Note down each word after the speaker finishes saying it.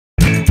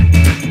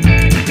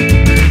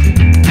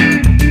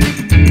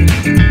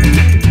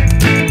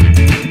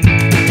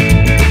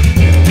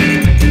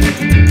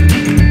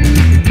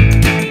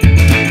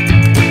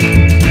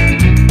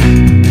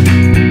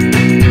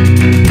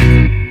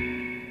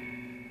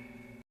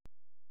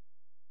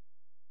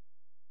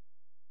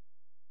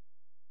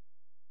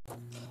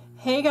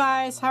Hey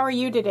guys, how are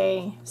you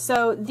today?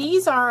 So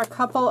these are a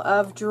couple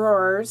of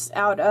drawers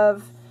out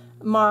of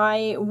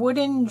my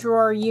wooden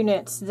drawer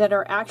units that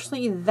are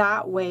actually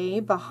that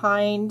way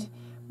behind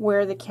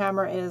where the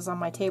camera is on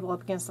my table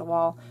up against the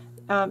wall.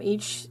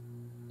 Each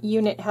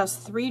unit has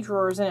 3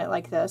 drawers in it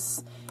like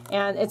this,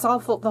 and it's all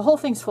full. The whole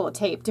thing's full of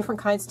tape,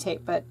 different kinds of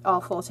tape, but all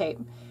full of tape.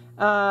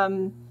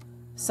 Couple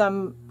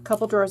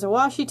drawers of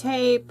washi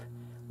tape,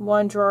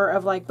 one drawer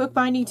of like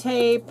bookbinding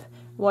tape,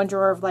 one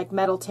drawer of like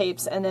metal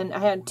tapes, and then I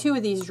had 2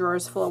 of these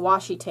drawers full of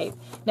washi tape.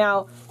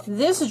 Now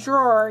this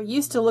drawer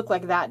used to look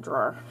like that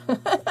drawer.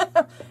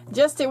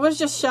 It was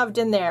just shoved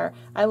in there.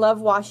 I love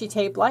washi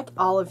tape like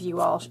all of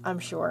you all, I'm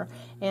sure,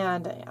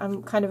 and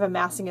I'm kind of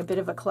amassing a bit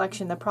of a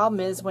collection. The problem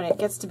is when it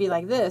gets to be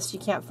like this, you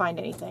can't find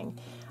anything.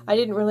 I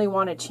didn't really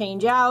want to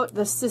change out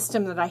the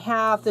system that I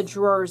have. The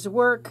drawers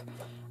work,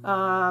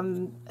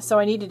 so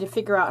I needed to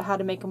figure out how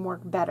to make them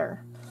work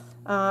better.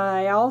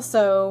 I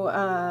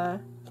also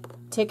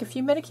take a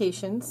few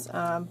medications,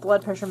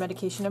 blood pressure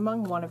medication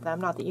among one of them,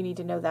 not that you need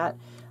to know that.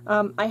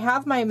 I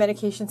have my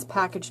medications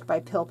packaged by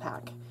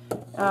PillPack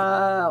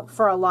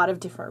for a lot of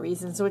different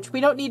reasons, which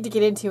we don't need to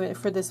get into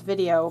for this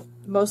video,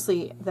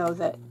 mostly though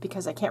that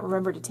because I can't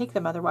remember to take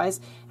them otherwise,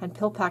 and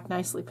PillPack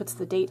nicely puts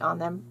the date on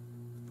them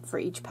for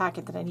each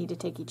packet that I need to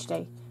take each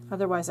day.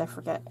 Otherwise I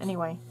forget.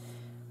 Anyway,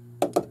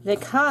 they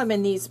come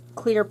in these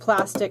clear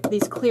plastic,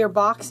 these clear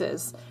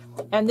boxes.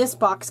 And this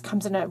box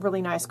comes in a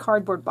really nice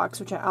cardboard box,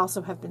 which I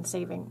also have been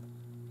saving.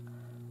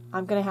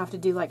 I'm going to have to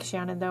do like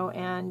Shannon, though,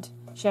 and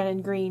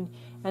Shannon Green.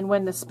 And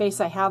when the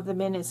space I have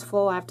them in is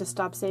full, I have to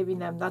stop saving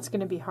them. That's going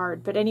to be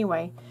hard. But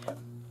anyway,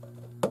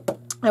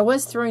 I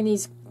was throwing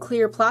these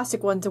clear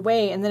plastic ones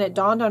away, and then it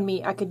dawned on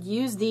me I could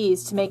use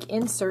these to make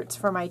inserts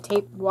for my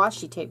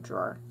washi tape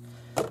drawer.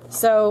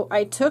 So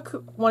I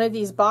took one of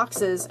these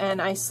boxes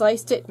and I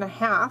sliced it in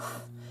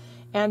half.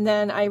 And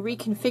then I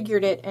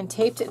reconfigured it and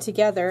taped it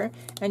together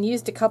and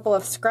used a couple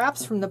of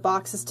scraps from the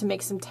boxes to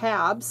make some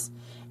tabs.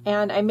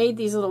 And I made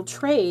these little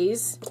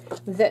trays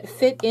that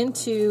fit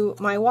into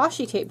my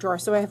washi tape drawer.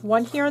 So I have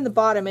one here on the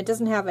bottom. It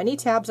doesn't have any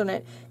tabs on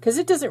it because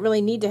it doesn't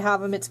really need to have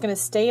them. It's going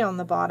to stay on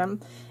the bottom.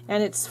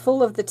 And it's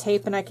full of the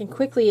tape, and I can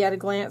quickly at a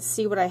glance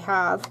see what I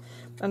have.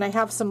 And I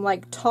have some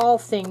like tall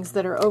things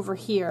that are over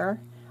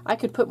here. I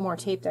could put more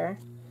tape there.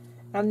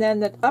 And then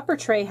the upper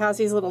tray has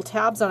these little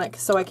tabs on it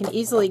so I can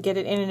easily get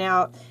it in and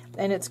out,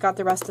 and it's got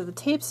the rest of the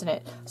tapes in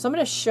it. So I'm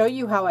going to show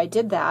you how I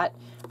did that,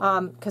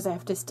 because I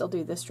have to still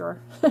do this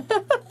drawer.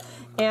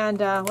 And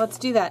let's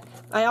do that.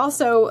 I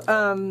also,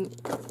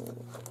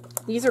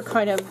 these are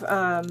kind of,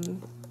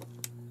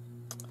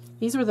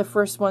 these were the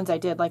first ones I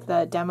did, like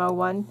the demo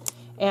one.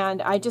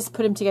 And I just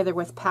put them together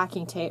with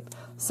packing tape.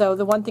 So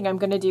the one thing I'm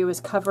going to do is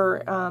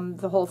cover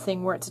the whole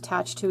thing where it's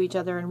attached to each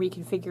other and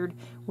reconfigured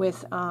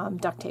with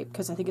duct tape,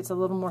 because I think it's a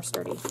little more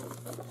sturdy.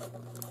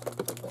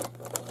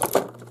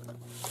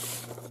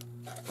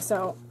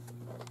 So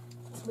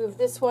let's move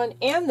this one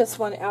and this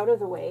one out of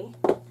the way.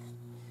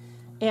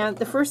 And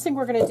the first thing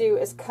we're going to do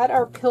is cut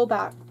our pill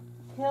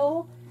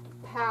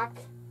pack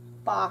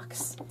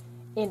box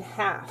in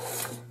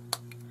half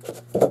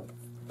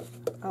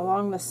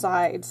along the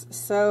sides.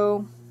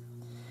 So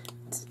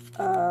it's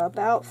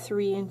about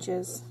 3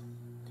 inches.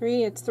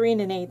 It's 3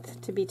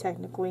 1/8 to be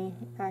technically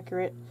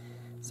accurate.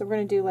 So we're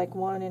going to do like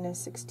 1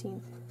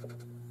 1/16.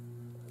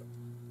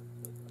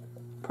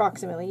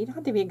 Approximately. You don't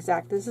have to be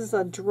exact. This is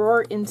a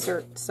drawer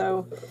insert,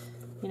 so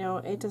you know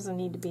it doesn't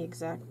need to be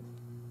exact.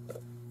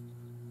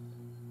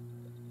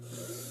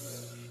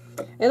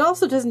 It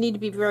also doesn't need to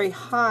be very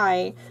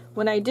high.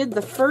 When I did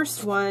the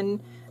first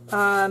one,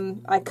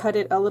 I cut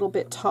it a little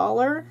bit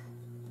taller,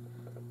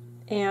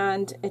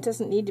 and it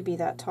doesn't need to be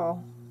that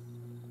tall.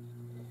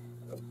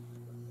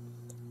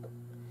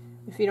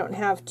 If you don't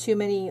have too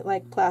many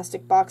like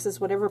plastic boxes,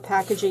 whatever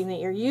packaging that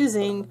you're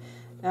using,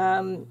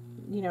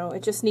 you know,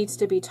 it just needs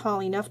to be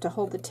tall enough to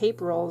hold the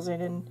tape rolls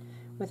in and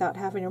without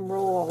having them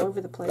roll all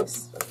over the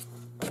place.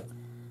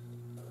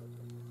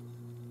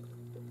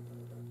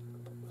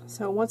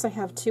 So once I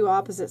have 2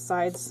 opposite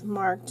sides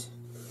marked,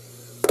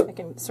 I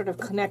can sort of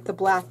connect the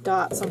black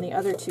dots on the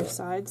other 2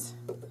 sides.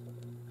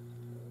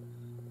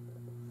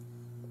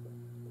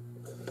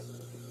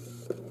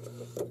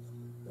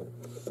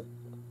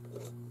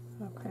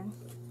 Okay.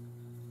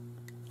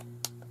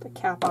 Put the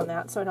cap on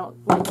that so I don't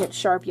like get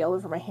Sharpie all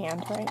over my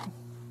hand, right?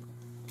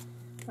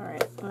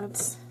 Alright,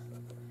 let's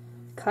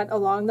cut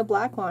along the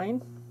black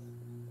line.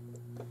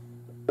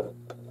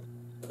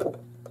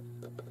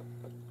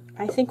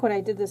 I think when I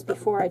did this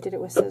before, I did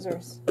it with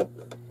scissors.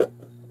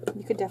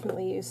 You could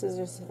definitely use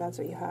scissors if that's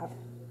what you have.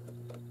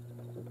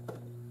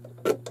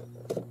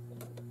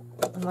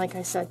 And like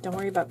I said, don't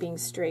worry about being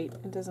straight.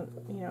 It doesn't,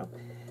 you know.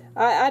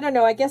 I don't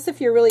know. I guess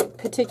if you're really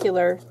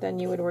particular, then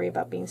you would worry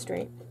about being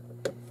straight.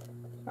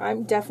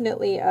 I'm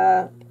definitely,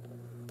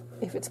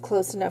 if it's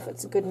close enough,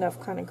 it's a good enough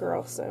kind of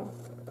girl, so.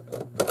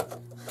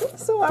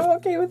 So I'm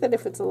okay with it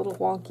if it's a little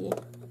wonky.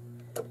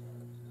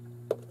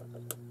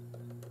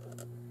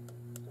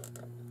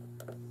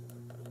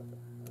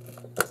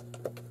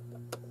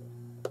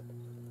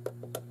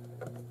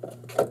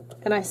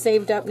 And I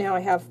saved up now. I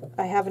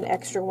have an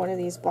extra one of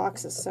these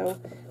boxes, so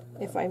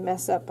if I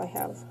mess up, I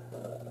have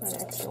an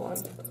extra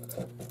one.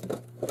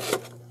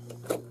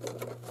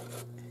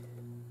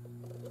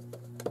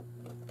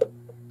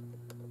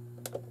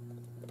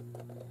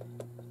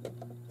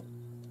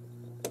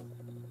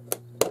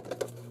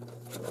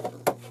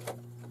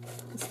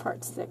 This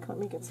part's thick. Let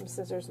me get some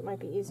scissors. It might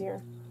be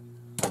easier.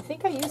 I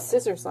think I used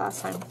scissors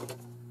last time.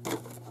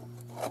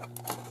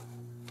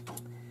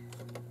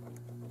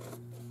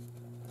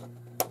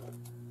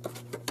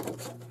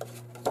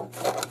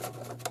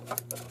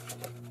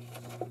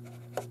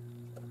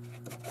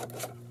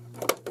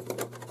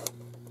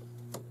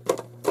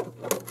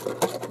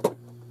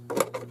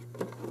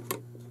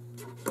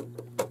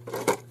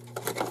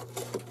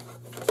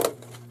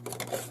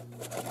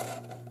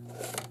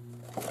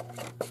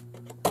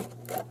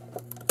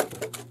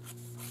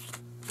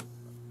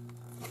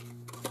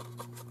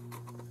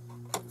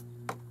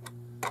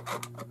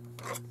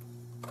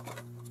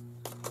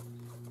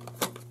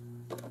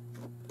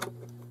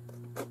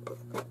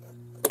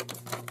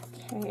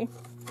 Okay.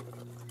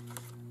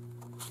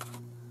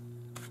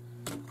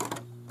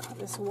 Got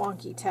this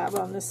wonky tab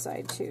on this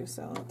side too,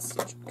 so let's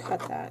cut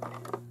that.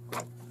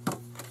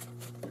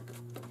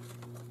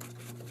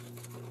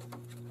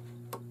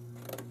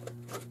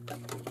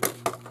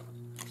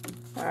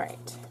 All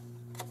right.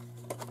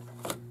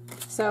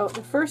 So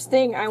the first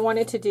thing I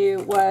wanted to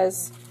do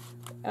was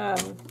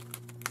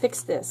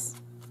fix this.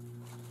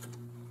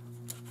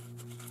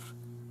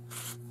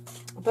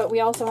 But we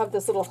also have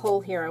this little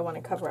hole here I want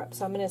to cover up.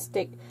 So I'm going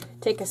to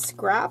take a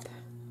scrap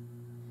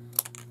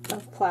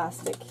of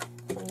plastic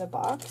from the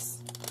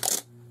box.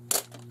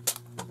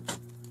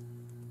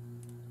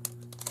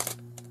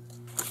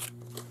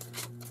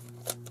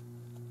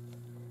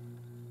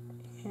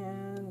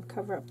 And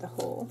cover up the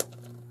hole.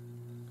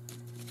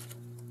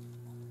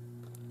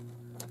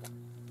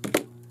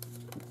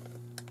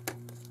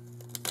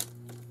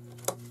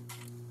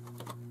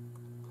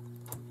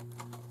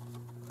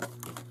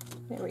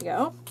 There we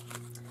go.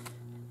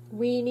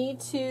 We need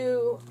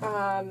to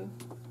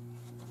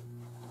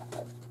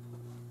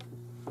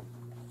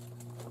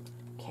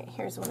okay,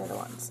 here's one of the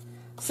ones.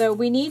 So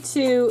we need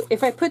to,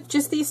 if I put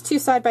just these two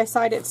side by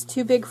side, it's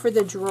too big for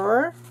the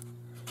drawer.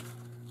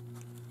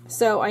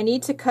 So I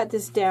need to cut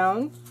this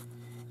down.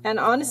 And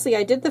honestly,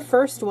 I did the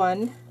first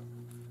one,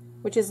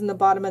 which is in the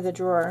bottom of the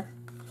drawer.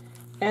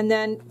 And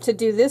then to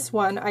do this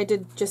one, I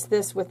did just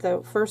this with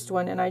the first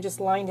one, and I just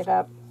lined it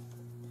up.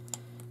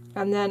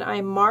 And then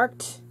I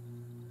marked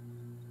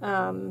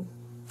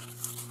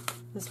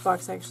this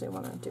box. I actually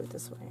want to do it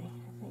this way,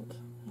 I think.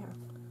 Yeah.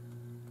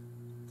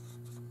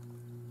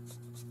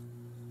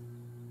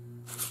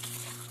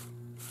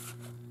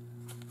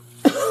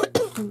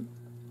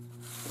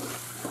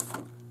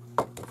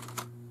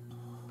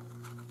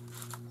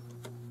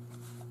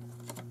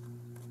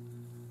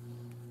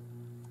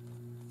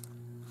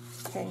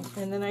 Okay,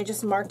 and then I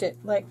just marked it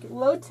like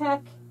low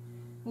tech,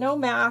 no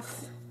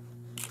math.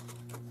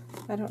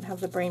 I don't have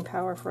the brain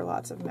power for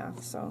lots of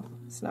math, so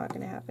it's not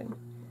going to happen.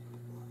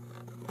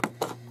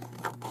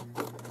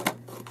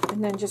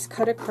 And then just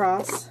cut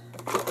across,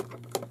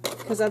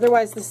 because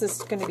otherwise this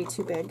is going to be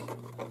too big.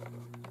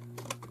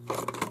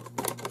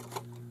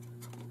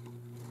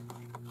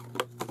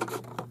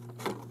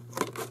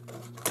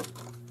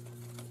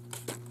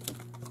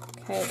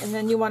 Okay, and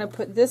then you want to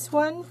put this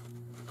one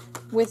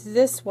with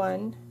this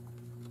one,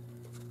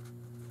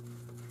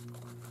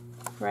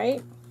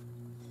 right?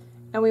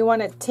 And we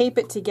want to tape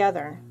it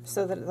together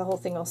so that the whole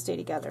thing will stay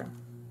together.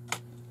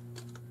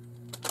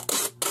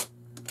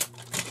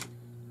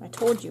 I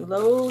told you,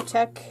 low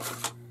tech,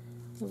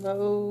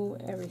 low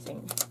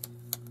everything.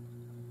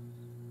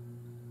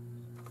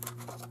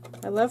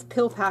 I love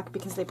PillPack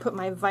because they put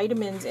my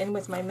vitamins in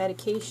with my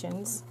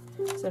medications,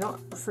 so I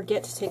don't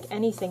forget to take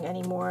anything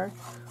anymore.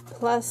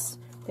 Plus,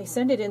 they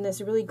send it in this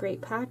really great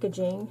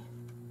packaging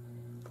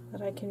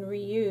that I can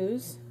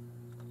reuse.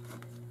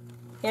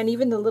 And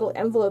even the little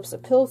envelopes the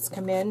pills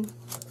come in,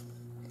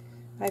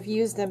 I've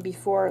used them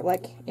before,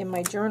 like in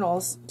my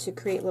journals, to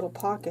create little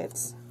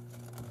pockets.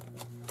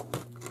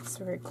 It's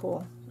very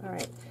cool. All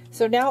right,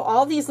 so now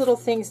all these little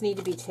things need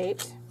to be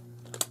taped.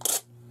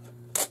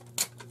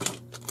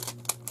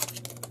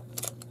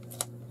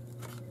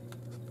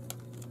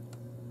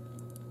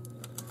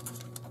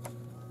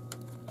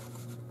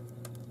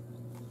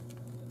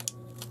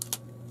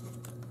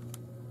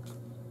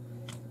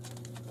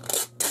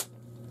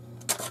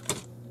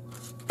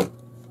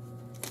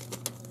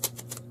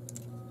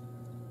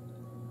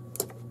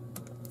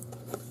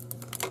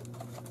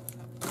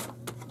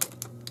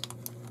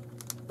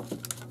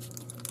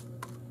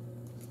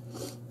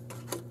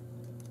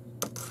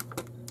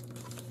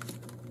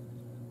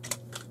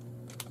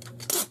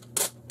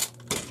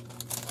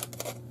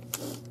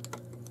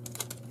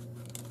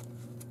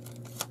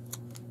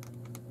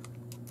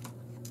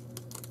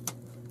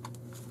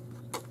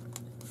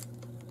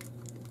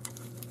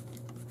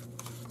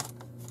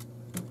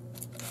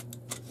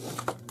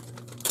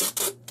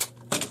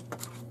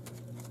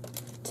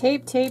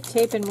 Tape, tape,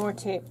 tape, and more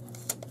tape.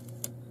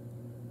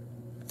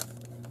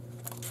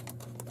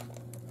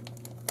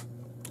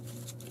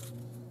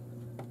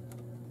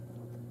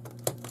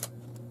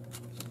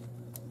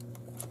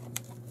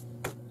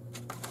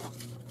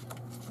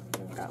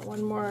 got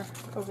one more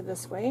over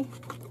this way.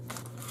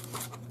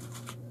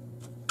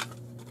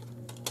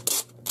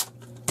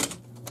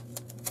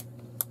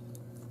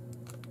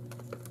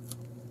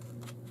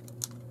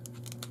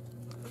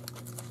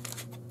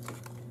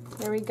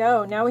 There we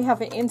go. Now we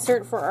have an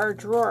insert for our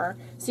drawer.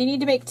 So you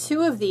need to make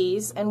 2 of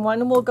these, and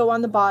one will go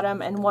on the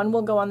bottom and one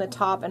will go on the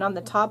top. And on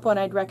the top one,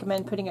 I'd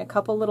recommend putting a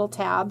couple little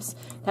tabs.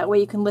 That way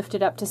you can lift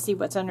it up to see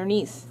what's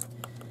underneath.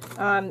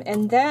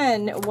 And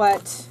then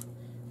what,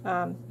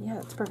 yeah,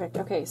 that's perfect.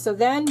 Okay, so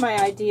then my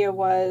idea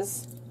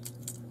was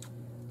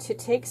to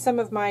take some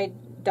of my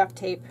duct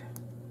tape,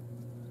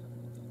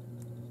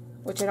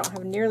 which I don't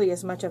have nearly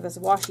as much of as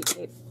washi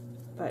tape,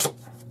 but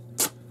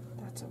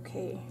that's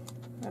okay.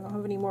 I don't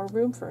have any more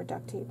room for a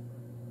duct tape.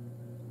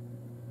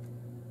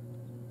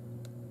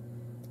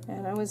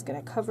 And I was going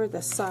to cover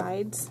the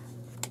sides.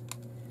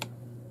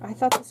 I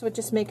thought this would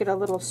just make it a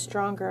little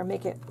stronger,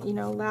 make it, you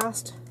know,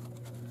 last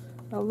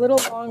a little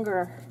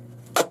longer.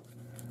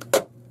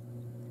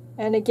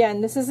 And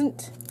again, this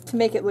isn't to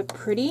make it look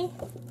pretty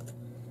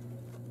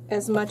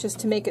as much as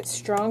to make it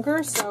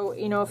stronger. So,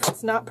 you know, if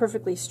it's not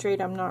perfectly straight,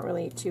 I'm not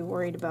really too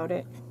worried about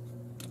it.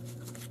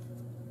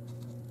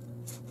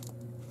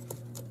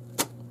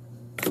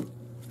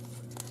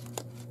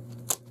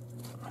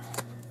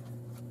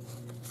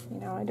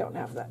 I don't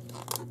have that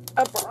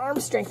upper arm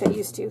strength I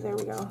used to. There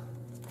we go.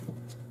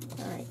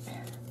 Alright.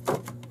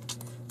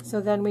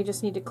 So then we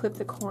just need to clip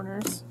the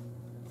corners.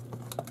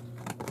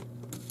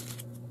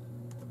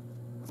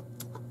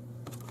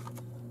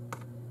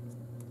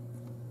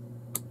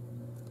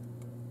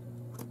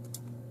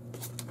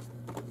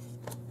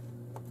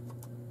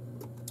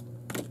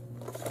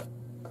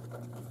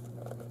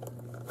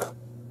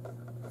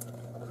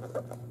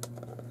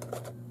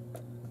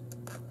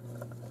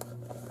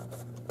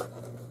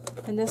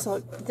 And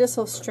this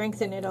will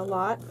strengthen it a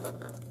lot.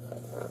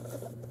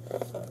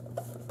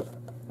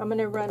 I'm going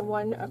to run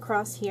one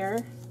across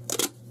here.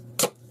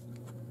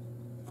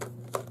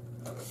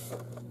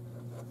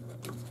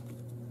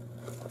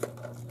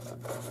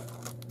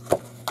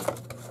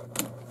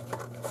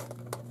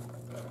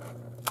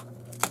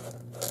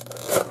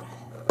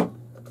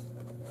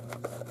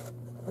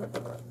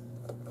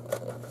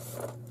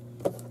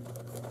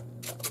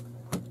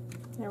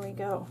 There we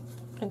go.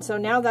 And so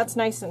now that's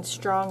nice and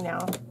strong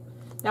now.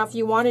 Now if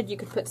you wanted, you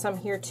could put some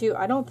here too.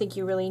 I don't think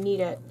you really need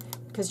it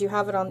because you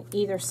have it on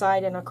either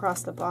side and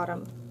across the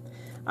bottom.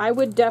 I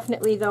would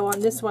definitely, though,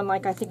 on this one,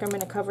 like I think I'm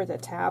going to cover the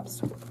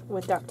tabs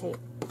with duct tape.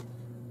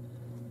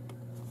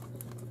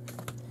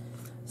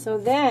 So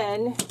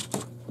then,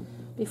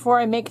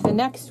 before I make the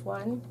next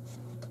one,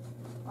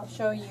 I'll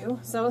show you.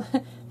 So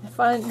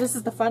this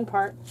is the fun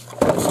part.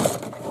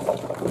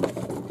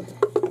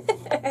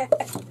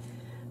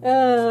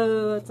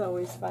 Oh, it's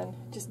always fun.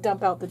 Just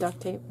dump out the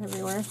duct tape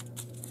everywhere.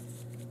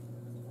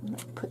 I'm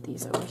gonna put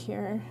these over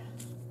here.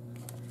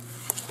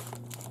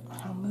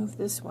 I'll move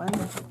this one.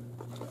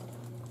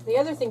 The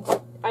other thing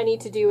I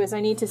need to do is I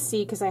need to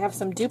see, because I have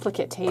some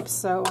duplicate tapes,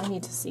 so I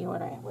need to see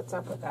what's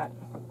up with that.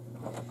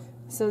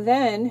 So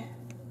then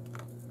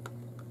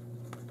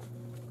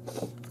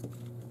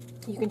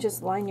you can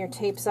just line your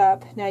tapes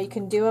up. Now you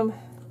can do them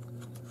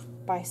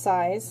by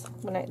size.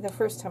 The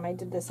first time I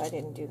did this, I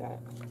didn't do that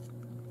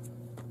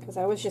because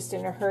I was just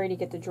in a hurry to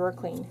get the drawer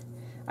clean.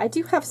 I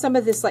do have some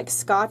of this like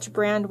Scotch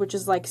brand, which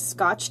is like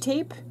Scotch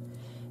tape,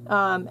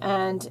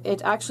 and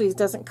it actually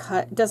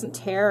doesn't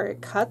tear,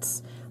 it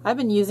cuts. I've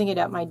been using it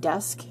at my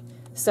desk,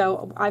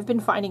 so I've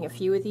been finding a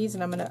few of these,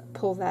 and I'm going to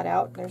pull that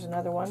out. There's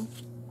another one.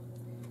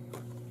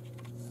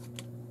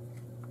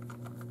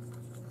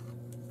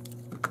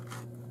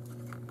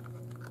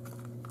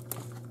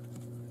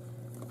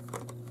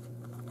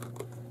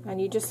 And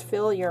you just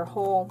fill your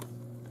whole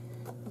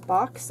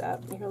box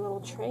up, your little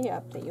tray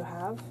up that you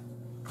have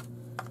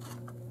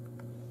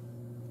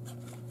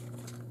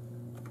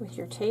with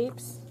your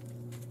tapes.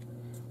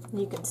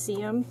 You can see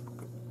them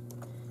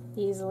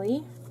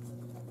easily.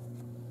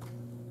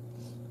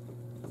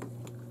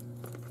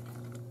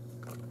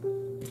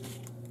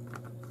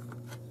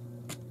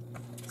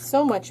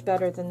 So much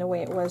better than the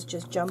way it was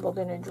just jumbled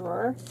in a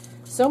drawer.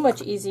 So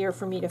much easier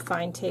for me to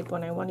find tape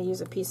when I want to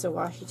use a piece of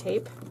washi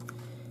tape,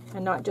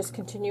 and not just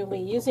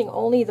continually using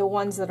only the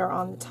ones that are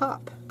on the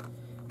top,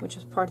 which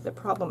is part of the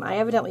problem. I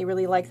evidently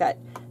really like that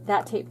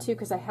tape too,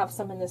 because I have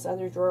some in this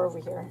other drawer over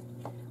here.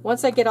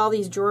 Once I get all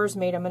these drawers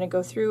made, I'm going to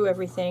go through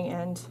everything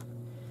and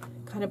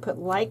kind of put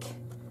like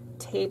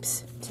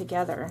tapes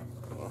together.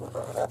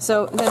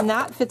 So then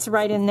that fits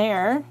right in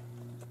there.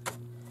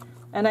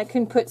 And I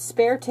can put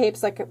spare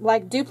tapes,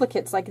 like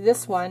duplicates, like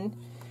this one,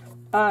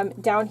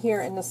 down here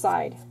in the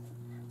side.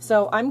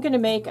 So I'm going to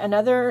make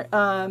another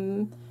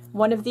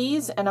one of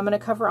these, and I'm going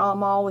to cover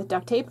them all with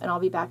duct tape, and I'll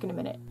be back in a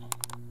minute.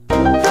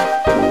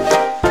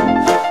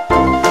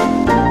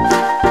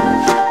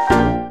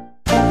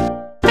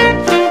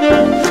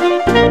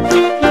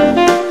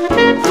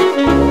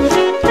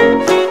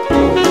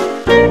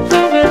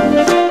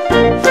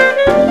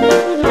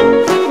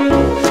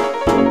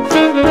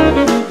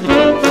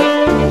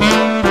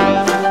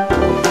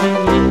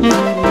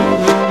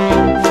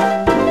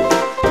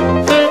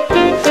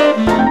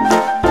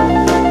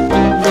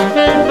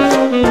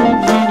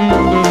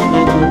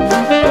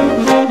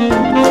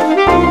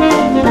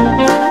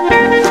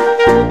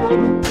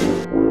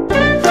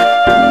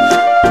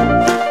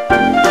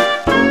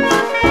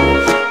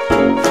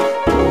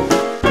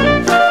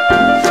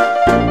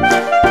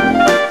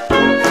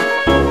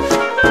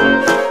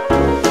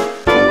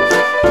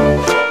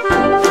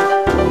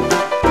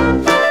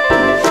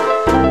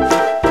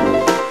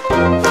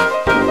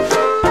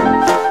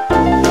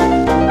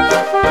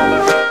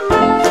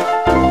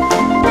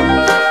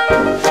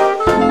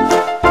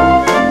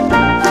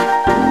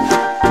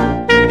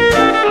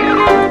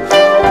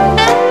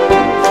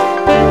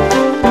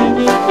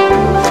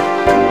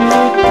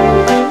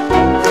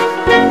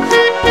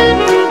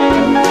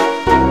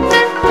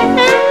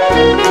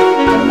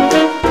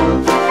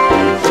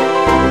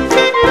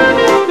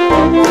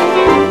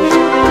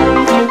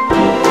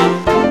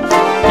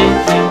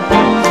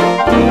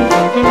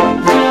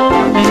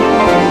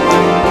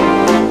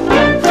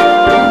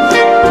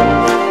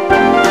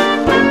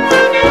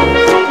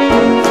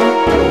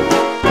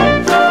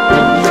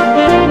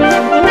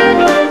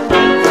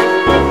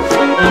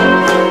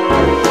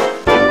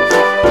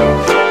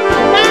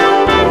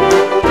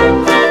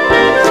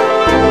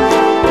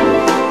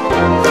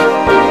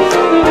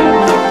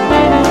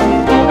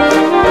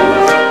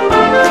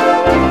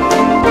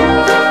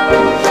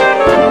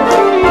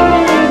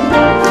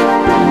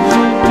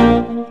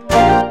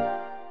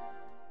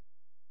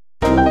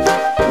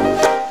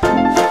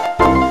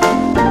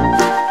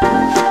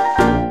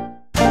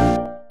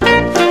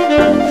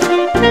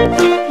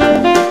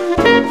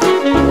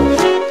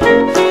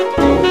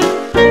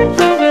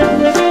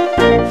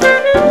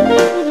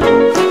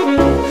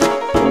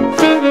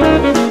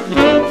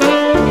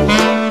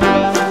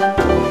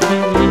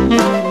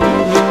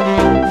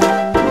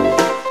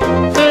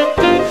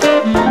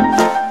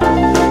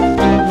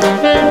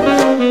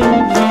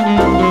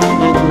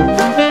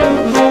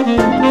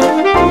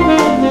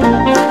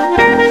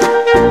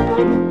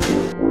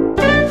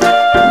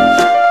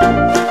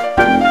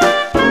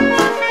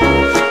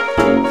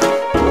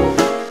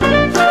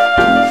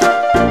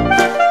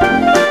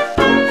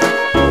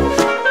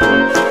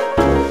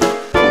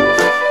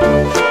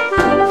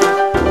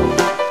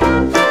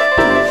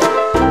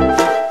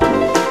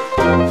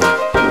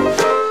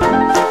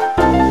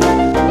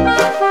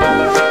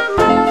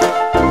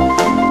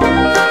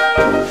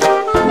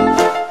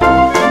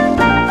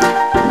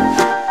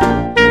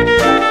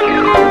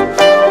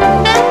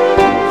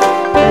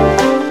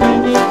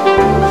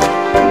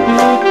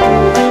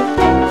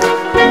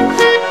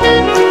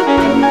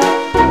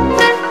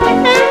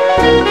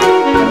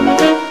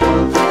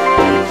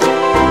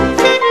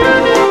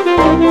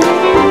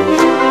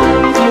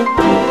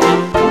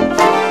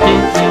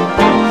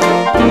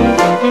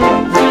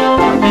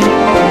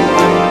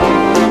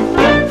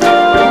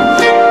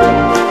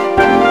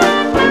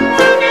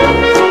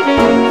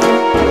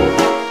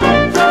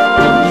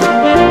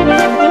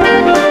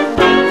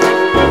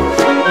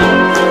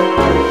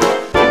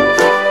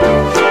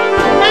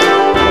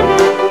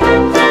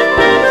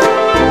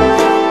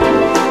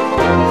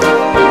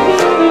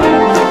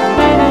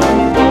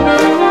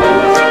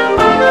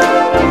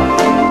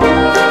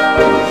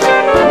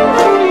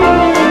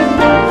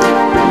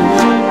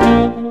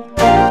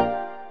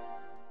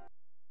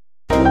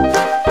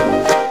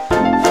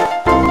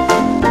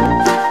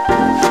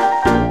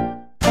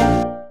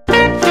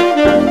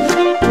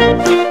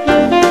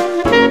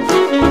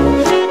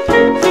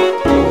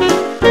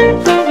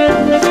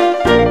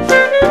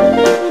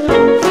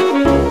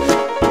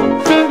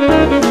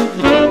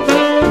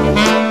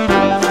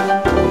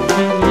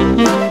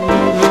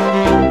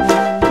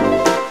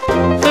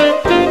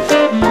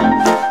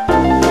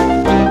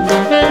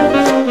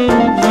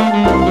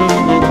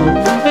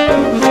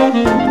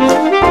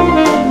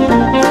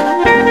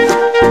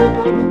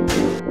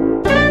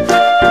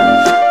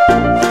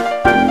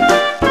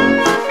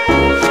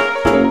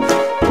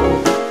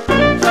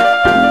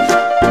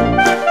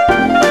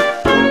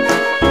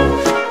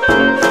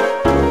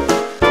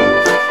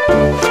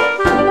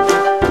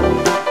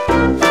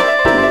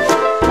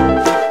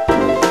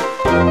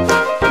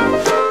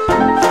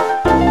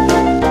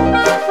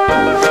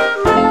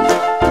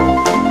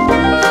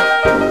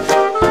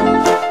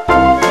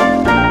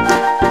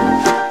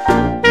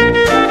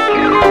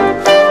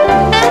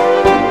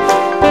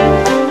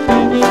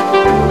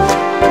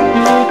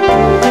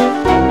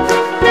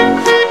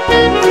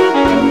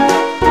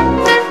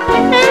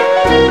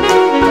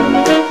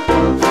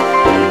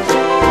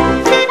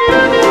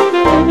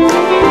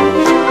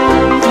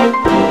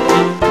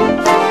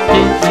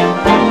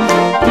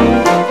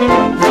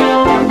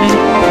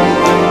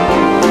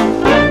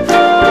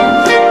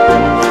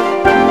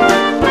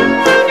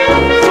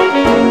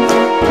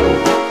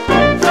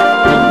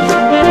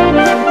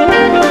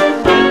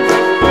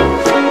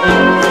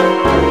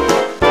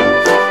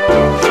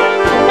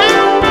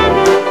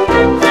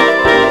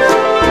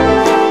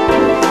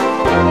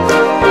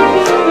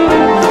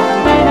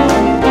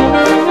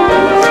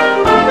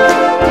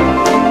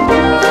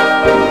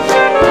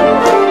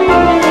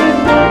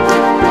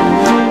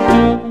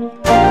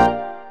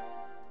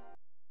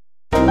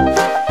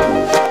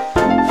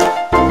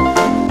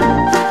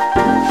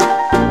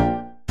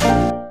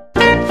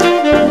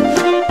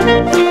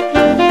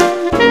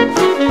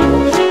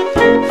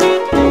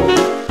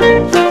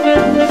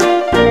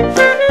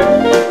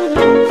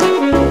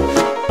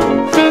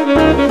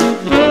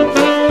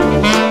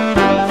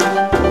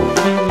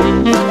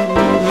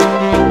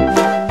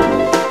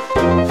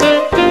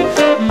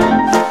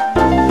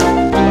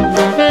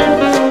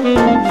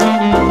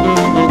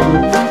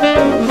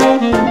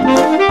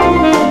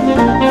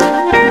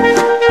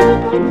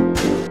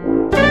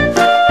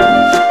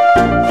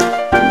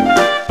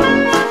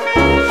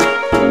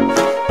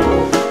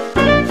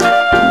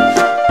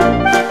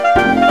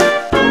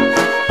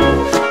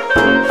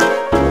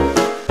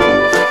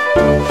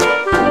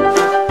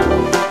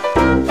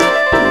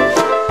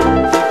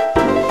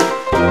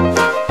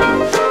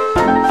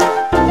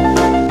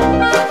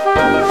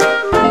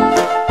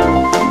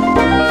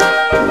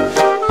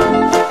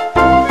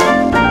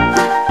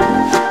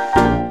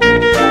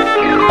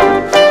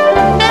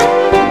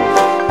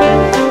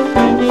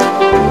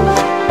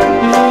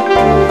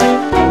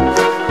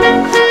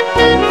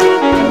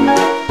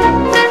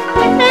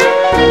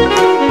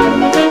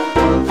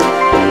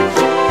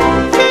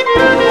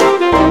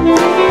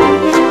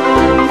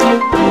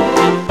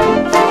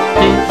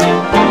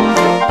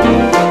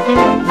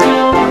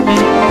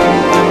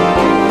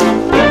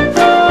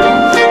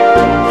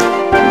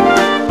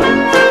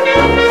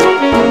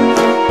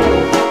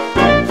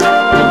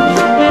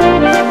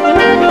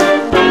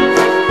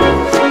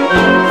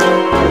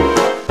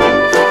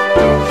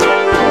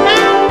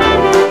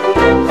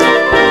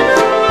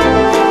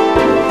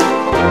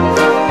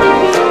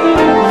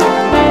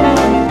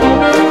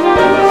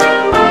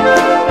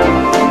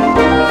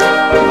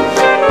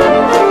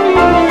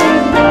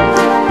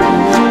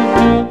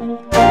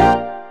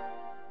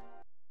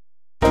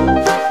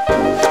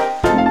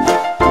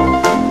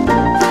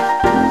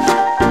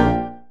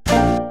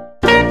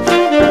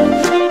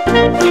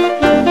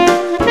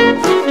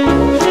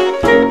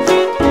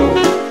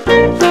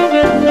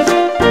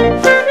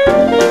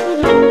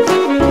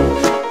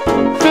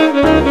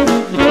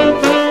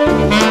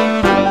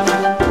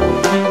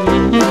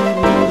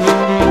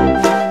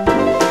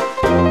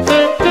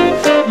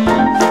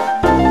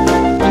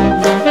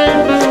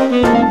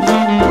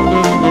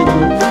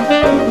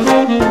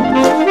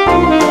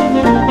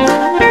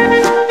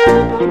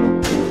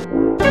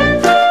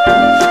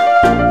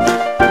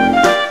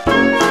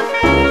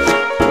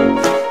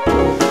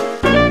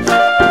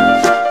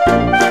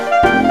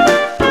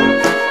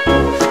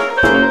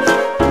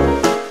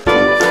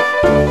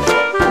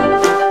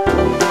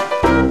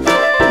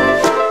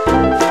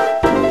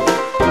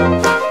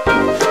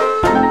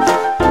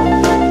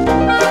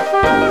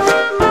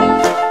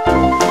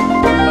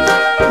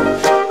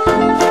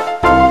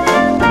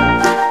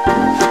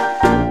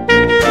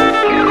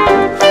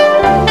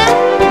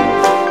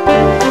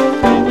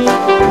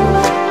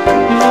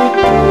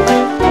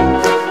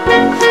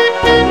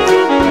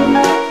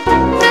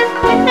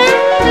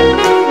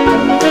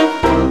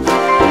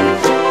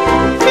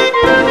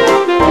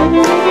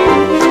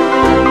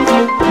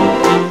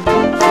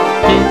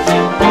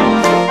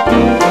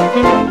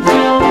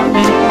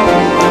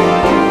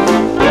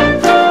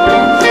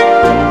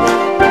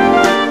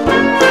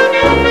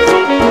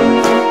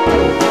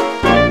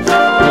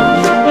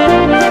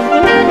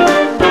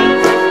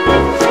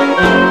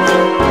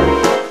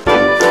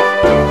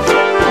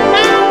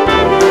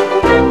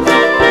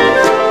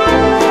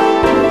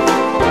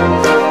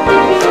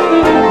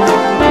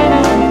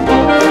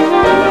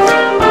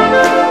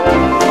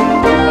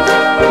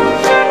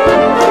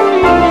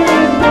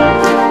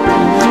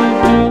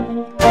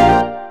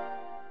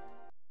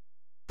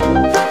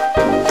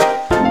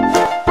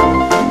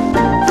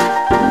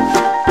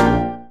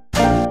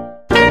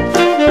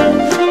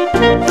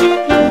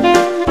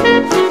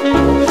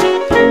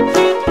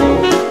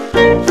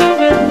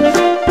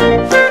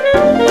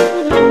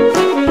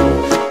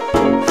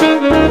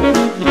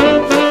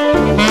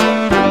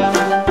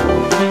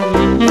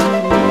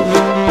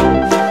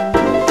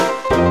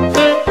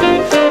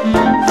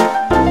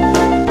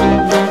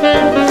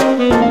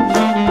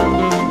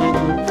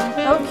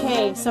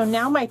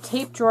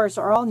 drawers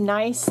are all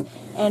nice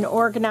and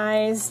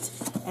organized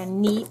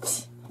and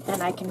neat,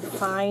 and I can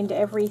find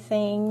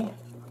everything.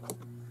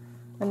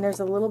 And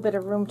there's a little bit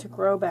of room to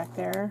grow back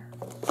there.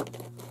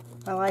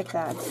 I like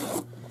that.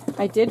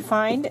 I did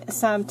find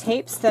some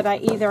tapes that I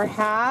either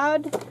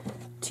had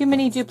too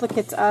many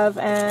duplicates of,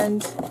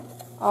 and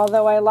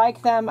although I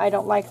like them, I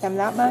don't like them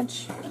that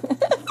much.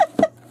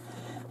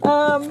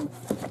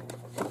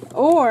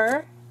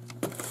 Or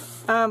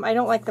I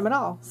don't like them at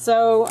all.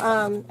 So,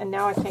 and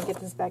now I can't get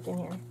this back in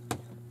here.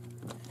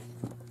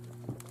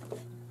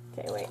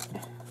 Okay, wait.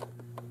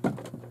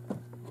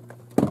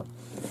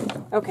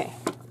 Okay.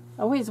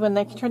 Always when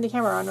I can turn the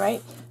camera on,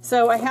 right?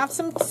 So I have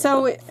some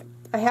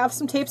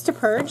tapes to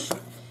purge,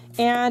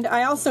 and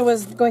I also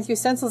was going through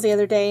stencils the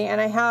other day,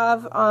 and I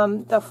have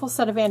the full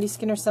set of Andy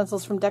Skinner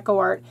stencils from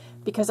DecoArt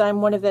because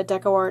I'm one of the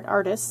DecoArt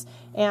artists,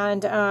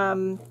 and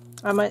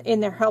I'm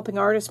in their Helping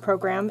Artist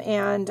program,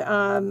 and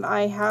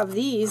I have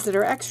these that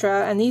are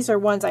extra, and these are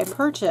ones I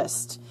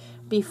purchased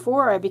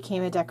before I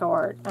became a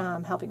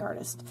DecoArt Helping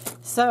Artist.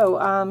 So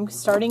I'm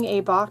starting a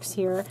box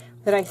here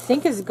that I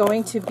think is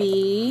going to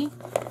be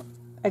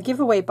a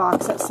giveaway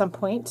box at some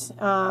point.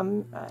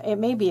 It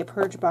may be a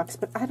purge box,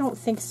 but I don't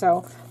think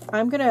so.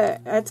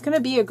 It's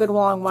gonna be a good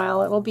long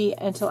while. It'll be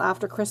until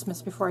after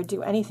Christmas before I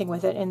do anything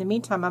with it. In the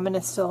meantime, I'm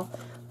gonna still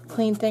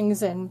clean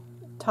things and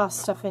toss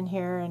stuff in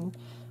here, and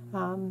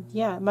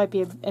yeah, it might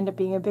end up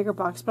being a bigger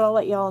box, but I'll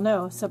let you all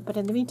know. So, but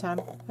in the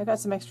meantime, I got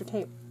some extra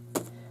tape.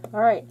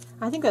 All right,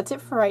 I think that's it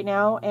for right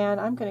now,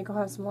 and I'm gonna go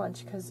have some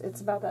lunch because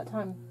it's about that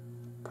time,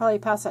 probably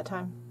past that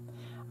time.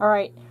 All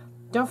right.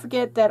 Don't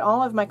forget that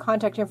all of my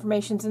contact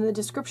information is in the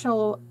description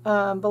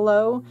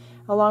below,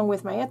 along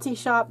with my Etsy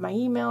shop, my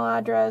email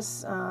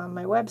address,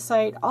 my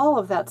website, all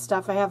of that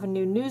stuff. I have a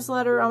new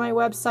newsletter on my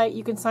website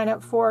you can sign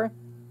up for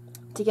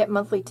to get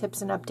monthly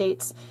tips and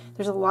updates.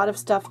 There's a lot of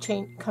stuff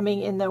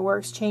coming in the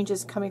works,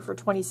 changes coming for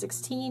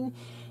 2016.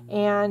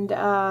 And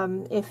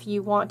if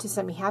you want to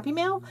send me Happy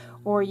Mail,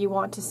 or you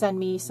want to send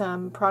me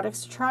some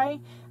products to try,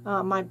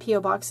 my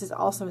P.O. Box is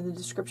also in the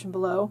description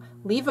below.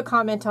 Leave a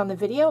comment on the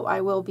video. I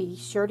will be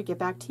sure to get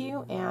back to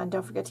you. And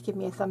don't forget to give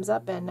me a thumbs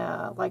up and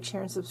like,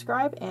 share, and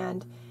subscribe.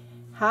 And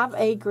have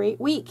a great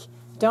week.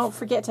 Don't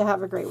forget to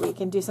have a great week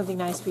and do something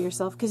nice for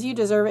yourself because you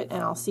deserve it.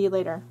 And I'll see you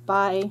later.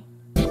 Bye.